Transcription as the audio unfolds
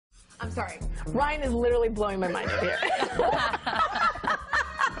I'm sorry. Ryan is literally blowing my mind over here.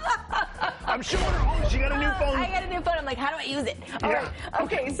 I'm showing her. Oh, she got a new phone. I got a new phone. I'm like, how do I use it? All right.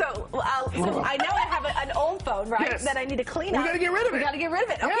 Okay, so I know I have an old phone, right? Yes. That I need to clean up. We got to get rid of it. We got to get rid of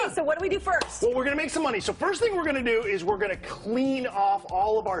it. Okay, so what do we do first? Well, we're going to make some money. So first thing we're going to do is we're going to clean off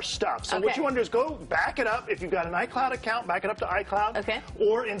all of our stuff. So what you want to do is go back it up. If you've got an iCloud account, back it up to iCloud. Okay.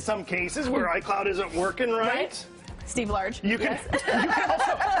 Or in some cases where iCloud isn't working right. Steve Large. You can,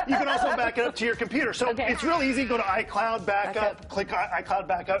 you can also back it up to your computer. So it's real easy. Go to iCloud, back up, click iCloud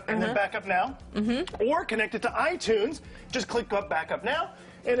back up, and then back up now. Or connect it to iTunes. Just click up, back up now,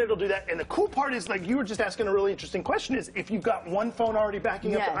 and it'll do that. And the cool part is, like you were just asking a really interesting question, is if you've got one phone already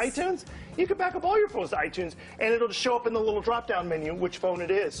backing up to iTunes, you can back up all your phones to iTunes, and it'll just show up in the little drop-down menu which phone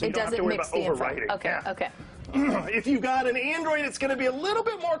it is. So you don't have to worry about overwriting. Okay. If you've got an Android, it's going to be a little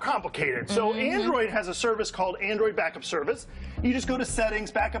bit more complicated. So Android has a service called Android Backup Service. You just go to Settings,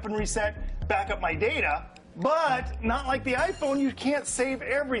 Backup and Reset, Backup My Data. But not like the iPhone, you can't save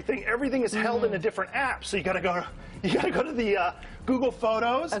everything. Everything is held in a different app. So you got to go to the Google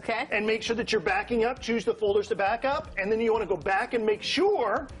Photos and make sure that you're backing up. Choose the folders to back up, and then you want to go back and make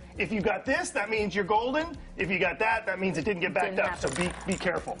sure. If you got this, that means you're golden. If you got that, that means it didn't get backed up. So be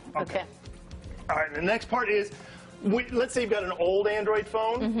careful. Okay. All right, the next part is, let's say you've got an old Android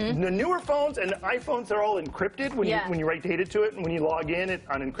phone. The newer phones and iPhones, they're all encrypted when you write data to it, and when you log in, it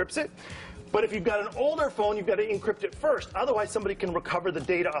unencrypts it. But if you've got an older phone, you've got to encrypt it first. Otherwise, somebody can recover the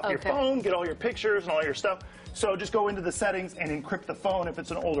data off your phone, get all your pictures and all your stuff. So just go into the settings and encrypt the phone if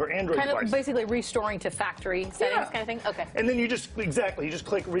it's an older Android device. Kind of basically restoring to factory settings kind of thing? Okay. And then you just, you just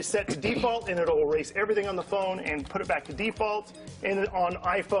click reset to default, and it'll erase everything on the phone and put it back to default. And on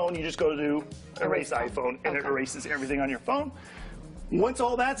iPhone, you just go to erase iPhone, and it erases everything on your phone. Once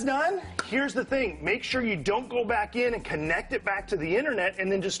all that's done, here's the thing. Make sure you don't go back in and connect it back to the internet and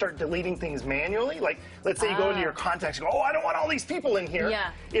then just start deleting things manually. Like, let's say you go into your contacts and go, oh, I don't want all these people in here.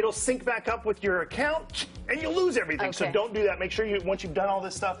 It'll sync back up with your account, and you'll lose everything. So don't do that. Make sure once you've done all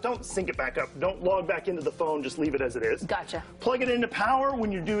this stuff, don't sync it back up. Don't log back into the phone. Just leave it as it is. Gotcha. Plug it into power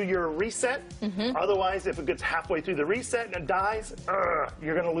when you do your reset. Otherwise, if it gets halfway through the reset and it dies,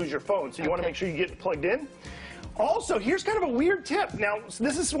 you're going to lose your phone. So you want to make sure you get it plugged in. Also, here's kind of a weird tip. Now,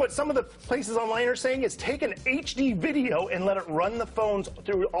 this is what some of the places online are saying, is take an HD video and let it run the phones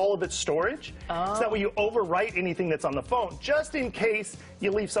through all of its storage. So that way you overwrite anything that's on the phone, just in case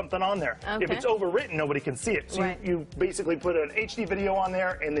you leave something on there. If it's overwritten, nobody can see it. So you basically put an HD video on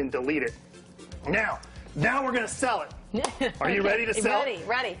there and then delete it. Now we're going to sell it. Are you ready to sell?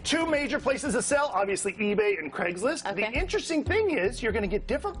 Ready. Two major places to sell, obviously eBay and Craigslist. The interesting thing is you're going to get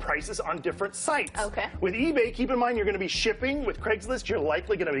different prices on different sites. With eBay, keep in mind you're going to be shipping. With Craigslist, you're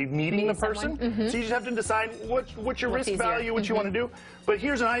likely going to be meeting the person. So you just have to decide what's your risk value, what you want to do. But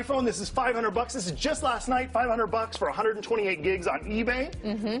here's an iPhone. This is $500. This is just last night, $500 for 128 gigs on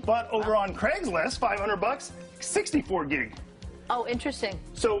eBay. But over on Craigslist, $500, 64 gig. Oh, interesting.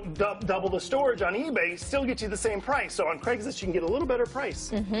 So double the storage on eBay still gets you the same price. So on Craigslist, you can get a little better price.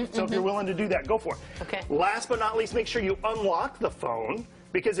 So if you're willing to do that, go for it. Last but not least, make sure you unlock the phone.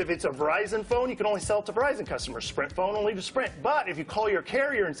 Because if it's a Verizon phone, you can only sell it to Verizon customers. Sprint phone, only to Sprint. But if you call your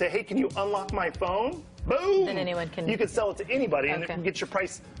carrier and say, hey, can you unlock my phone? Boom! Then anyone can. You can sell it to anybody, and it can get your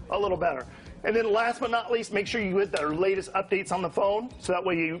price a little better. And then last but not least, make sure you get the latest updates on the phone. So that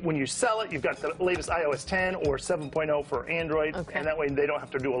way, when you sell it, you've got the latest iOS 10 or 7.0 for Android. And that way, they don't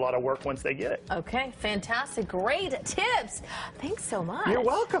have to do a lot of work once they get it. Okay, fantastic. Great tips. Thanks so much. You're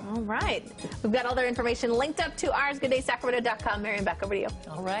welcome. All right. We've got all their information linked up to ours, GoodDaySacramento.com. Marian, back over to you.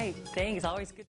 All right. Thanks. Always good.